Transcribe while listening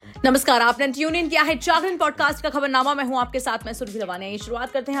नमस्कार, आपने tune in किया है जागरण पॉडकास्ट का खबरनामा। मैं हूं आपके साथ, मैं सुरभि रवानिया।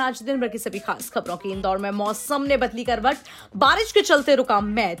 शुरुआत करते हैं आज दिन भर की सभी खास खबरों की। इंदौर में मौसम ने बदली करवट, बारिश के चलते रुका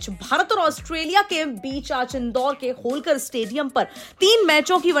मैच। भारत और ऑस्ट्रेलिया के बीच आज इंदौर के होलकर स्टेडियम पर 3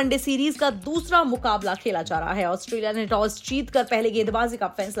 मैचों की वनडे सीरीज का दूसरा मुकाबला खेला जा रहा है। ऑस्ट्रेलिया ने टॉस जीतकर पहले गेंदबाजी का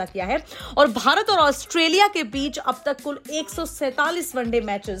फैसला किया है और भारत और ऑस्ट्रेलिया के बीच अब तक कुल 147 वनडे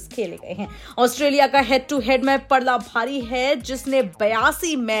मैचेस खेले गए हैं। ऑस्ट्रेलिया का हेड टू हेड में पड़ला भारी है, जिसने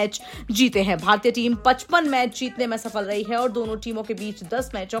 82 मैच जीते हैं। भारतीय टीम 55 मैच जीतने में सफल रही है और दोनों टीमों के बीच 10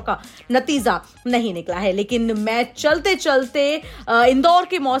 मैचों का नतीजा नहीं निकला है। लेकिन मैच चलते चलते इंदौर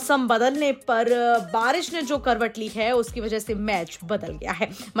के मौसम बदलने पर बारिश ने जो करवट ली है, उसकी वजह से मैच बदल गया है,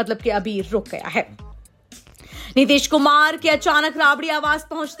 मतलब कि अभी रुक गया है। नीतीश कुमार के अचानक राबड़ी आवास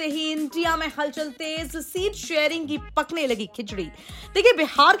पहुंचते ही इंडिया में हलचल तेज, सीट शेयरिंग की पकने लगी खिचड़ी। देखिए,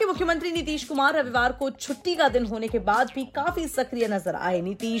 बिहार के मुख्यमंत्री नीतीश कुमार रविवार को छुट्टी का दिन होने के बाद भी काफी सक्रिय नजर आए।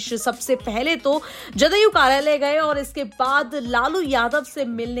 नीतीश सबसे पहले तो जदयू कार्यालय गए और इसके बाद लालू यादव से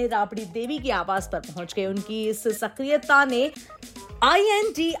मिलने राबड़ी देवी के आवास पर पहुंच गए। उनकी इस सक्रियता ने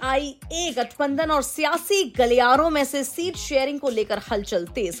I.N.D.I.A गठबंधन और सियासी गलियारों में से सीट शेयरिंग को लेकर हलचल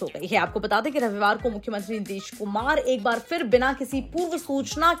तेज हो गई है। आपको बता दें कि रविवार को मुख्यमंत्री नीतीश कुमार एक बार फिर बिना किसी पूर्व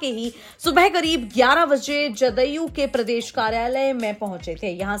सूचना के ही सुबह करीब 11 बजे जदयू के प्रदेश कार्यालय में पहुंचे थे।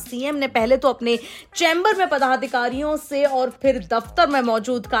 यहां सीएम ने पहले तो अपने चैम्बर में पदाधिकारियों से और फिर दफ्तर में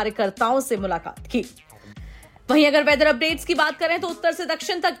मौजूद कार्यकर्ताओं से मुलाकात की। वहीं अगर वेदर अपडेट्स की बात करें तो उत्तर से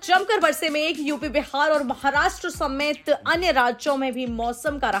दक्षिण तक जमकर बरसे मेघ। यूपी, बिहार और महाराष्ट्र समेत अन्य राज्यों में भी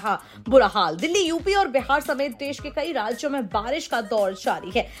मौसम का रहा बुरा हाल। दिल्ली, यूपी और बिहार समेत देश के कई राज्यों में बारिश का दौर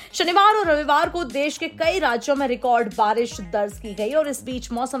जारी है। शनिवार और रविवार को देश के कई राज्यों में रिकॉर्ड बारिश दर्ज की गई और इस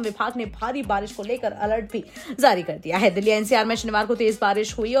बीच मौसम विभाग ने भारी बारिश को लेकर अलर्ट भी जारी कर दिया है। दिल्ली एनसीआर में शनिवार को तेज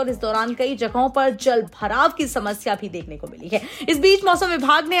बारिश हुई और इस दौरान कई जगहों पर जल भराव की समस्या भी देखने को मिली है। इस बीच मौसम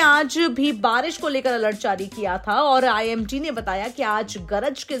विभाग ने आज भी बारिश को लेकर अलर्ट जारी किया था और I.M.D.A ने बताया कि आज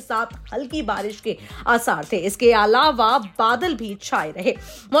गरज के साथ हल्की बारिश के आसार थे। इसके अलावा बादल भी छाए रहे।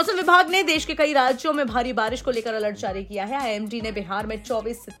 मौसम विभाग ने देश के कई राज्यों में भारी बारिश को लेकर अलर्ट जारी किया है। I.M.D.A ने बिहार में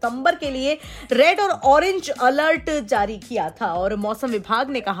 24 सितंबर के लिए रेड और ऑरेंज अलर्ट जारी किया था और मौसम विभाग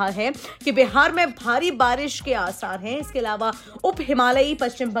ने कहा है कि बिहार में भारी बारिश के आसार हैं। इसके अलावा उप हिमालयी,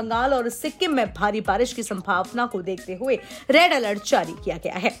 पश्चिम बंगाल और सिक्किम में भारी बारिश की संभावना को देखते हुए रेड अलर्ट जारी किया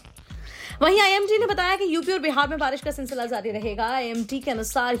गया है। वहीं I.M.D.A ने बताया कि यूपी और बिहार में बारिश का सिलसिला जारी रहेगा। I.M.D.A के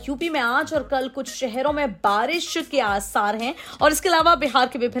अनुसार यूपी में आज और कल कुछ शहरों में बारिश के आसार हैं और इसके अलावा बिहार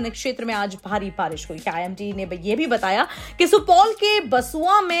के विभिन्न क्षेत्र में आज भारी बारिश हुई है। I.M.D.A ने यह भी बताया कि सुपौल के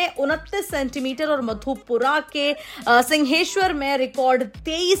बसुआ में 29 सेंटीमीटर और मधुपुरा के सिंहेश्वर में रिकॉर्ड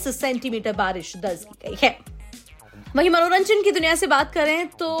 23 सेंटीमीटर बारिश दर्ज की गई है। वहीं मनोरंजन की दुनिया से बात करें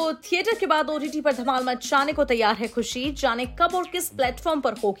तो थिएटर के बाद OTT पर धमाल मचाने को तैयार है खुशी। जाने कब और किस प्लेटफॉर्म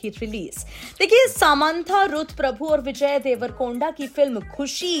पर होगी रिलीज। देखिए, सामंथा, रुत प्रभु और विजय देवरकोंडा की फिल्म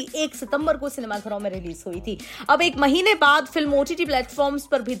खुशी 1 सितंबर को सिनेमाघरों में रिलीज हुई थी। अब 1 महीने बाद फिल्म OTT प्लेटफॉर्म्स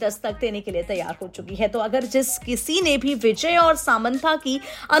पर भी दस्तक देने के लिए तैयार हो चुकी है। तो अगर जिस किसी ने भी विजय और सामंथा की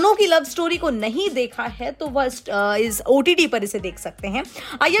अनोखी लव स्टोरी को नहीं देखा है तो वह इस OTT पर इसे देख सकते हैं।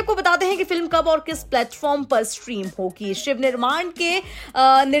 आइए आपको बताते हैं कि फिल्म कब और किस प्लेटफॉर्म पर स्ट्रीम होगी। शिव निर्माण के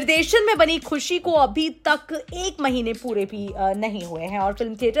निर्देशन में बनी खुशी को अभी तक 1 महीने पूरे भी नहीं हुए हैं और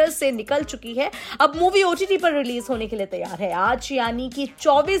फिल्म थिएटर से निकल चुकी है। अब मूवी OTT पर रिलीज होने के लिए तैयार है। आज यानी कि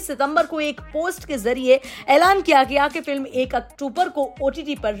 24 सितंबर को एक पोस्ट के जरिए ऐलान किया गया कि फिल्म 1 अक्टूबर को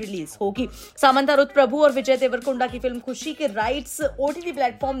OTT पर रिलीज होगी। सामंता, रुत प्रभु और विजय देवरकोंडा की फिल्म खुशी के राइट्स OTT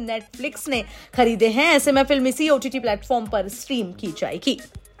प्लेटफॉर्म नेटफ्लिक्स ने खरीदे हैं। ऐसे में फिल्म इसी OTT प्लेटफॉर्म पर स्ट्रीम की जाएगी।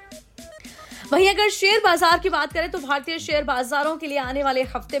 वहीं अगर शेयर बाजार की बात करें तो भारतीय शेयर बाजारों के लिए आने वाले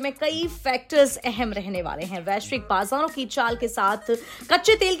हफ्ते में कई फैक्टर्स अहम रहने वाले हैं। वैश्विक बाजारों की चाल के साथ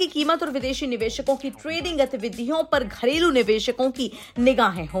कच्चे तेल की कीमत और विदेशी निवेशकों की ट्रेडिंग गतिविधियों पर घरेलू निवेशकों की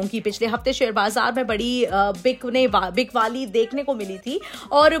निगाहें होंगी। पिछले हफ्ते शेयर बाजार में बड़ी बिकवाली देखने को मिली थी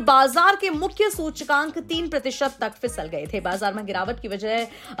और बाजार के मुख्य सूचकांक 3% तक फिसल गए थे। बाजार में गिरावट की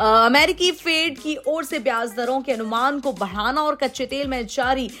वजह अमेरिकी फेड की ओर से ब्याज दरों के अनुमान को बढ़ाना और कच्चे तेल में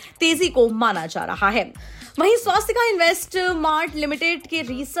जारी तेजी को माना जा रहा है। वहीं स्वास्थ्य इन्वेस्ट मार्ट लिमिटेड के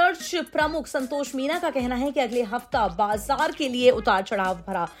रिसर्च प्रमुख संतोष मीना का कहना है कि अगले हफ्ता बाजार के लिए उतार चढ़ाव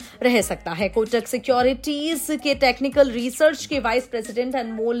भरा रह सकता है। कोटक सिक्योरिटीज के टेक्निकल रिसर्च के वाइस प्रेसिडेंट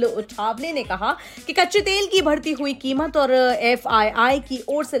अनमोल उठावले ने कहा कि कच्चे तेल की बढ़ती हुई कीमत और FII की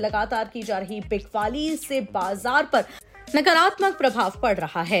ओर से लगातार की जा रही बिकवाली से बाजार पर नकारात्मक प्रभाव पड़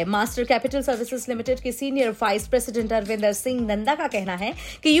रहा है। मास्टर कैपिटल सर्विसेज लिमिटेड के senior vice president Arvinder Singh Nanda का कहना है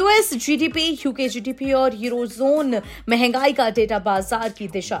कि US GDP, UK GDP और यूरोजोन महंगाई का डेटा बाजार की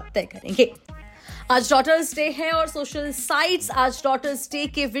दिशा तय करेंगे। आज डॉटर्स डे है और सोशल साइट्स आज डॉटर्स डे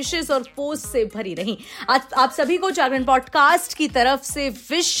के विशेष और पोस्ट से भरी रही। आज आप सभी को जागरण पॉडकास्ट की तरफ से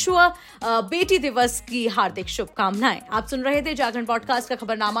विश्व बेटी दिवस की हार्दिक शुभकामनाएं। आप सुन रहे थे जागरण पॉडकास्ट का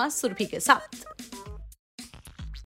खबरनामा सुरभि के साथ।